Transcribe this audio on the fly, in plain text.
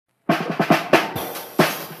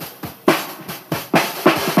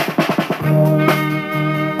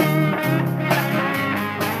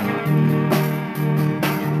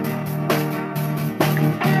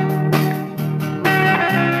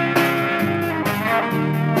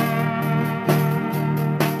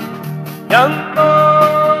young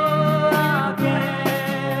boy, I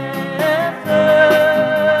guess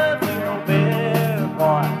serve you no beer,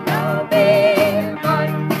 boy. No beer, boy.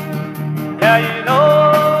 Yeah, you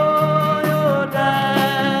know your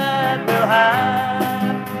dad will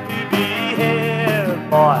have to be here,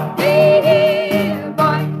 boy. Be here,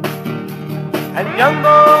 boy. And young boy,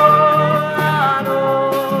 I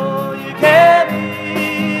know you can't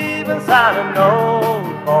even sign a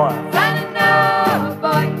note, boy. Sign a note,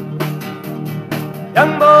 boy.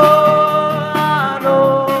 Young boy, I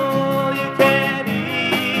know you can't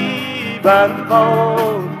even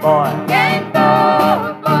vote, boy. Can't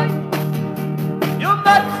vote, boy. You're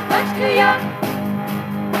much Too young.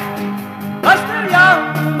 too young,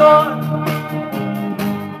 boy.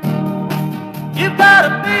 You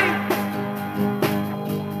gotta be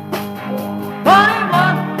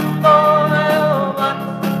 21, boy, oh,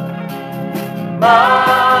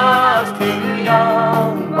 much too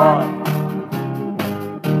young, boy.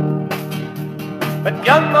 But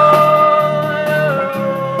young boy, you're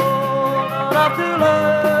old enough to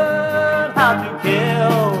learn how to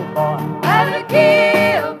kill, boy. How to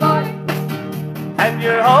kill, boy. And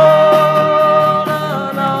you're old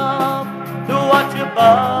enough to watch your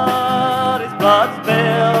buddy's blood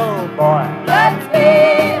spill, boy. Blood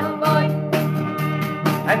spill, boy.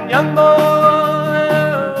 And young boy,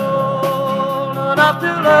 you're old enough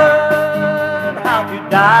to learn how to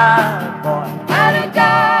die, boy. How to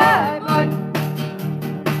die, boy.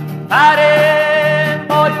 Fighting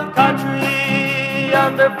for your country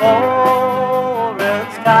under foreign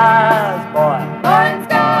skies, boy. Foreign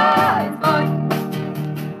skies, boy.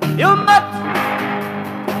 You must,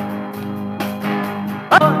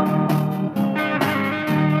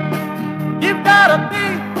 you've gotta be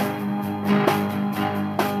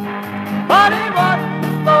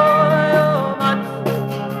 21, boy, oh, much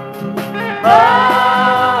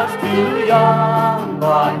too young,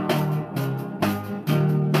 boy.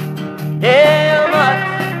 Yeah,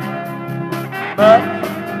 much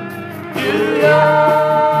too young.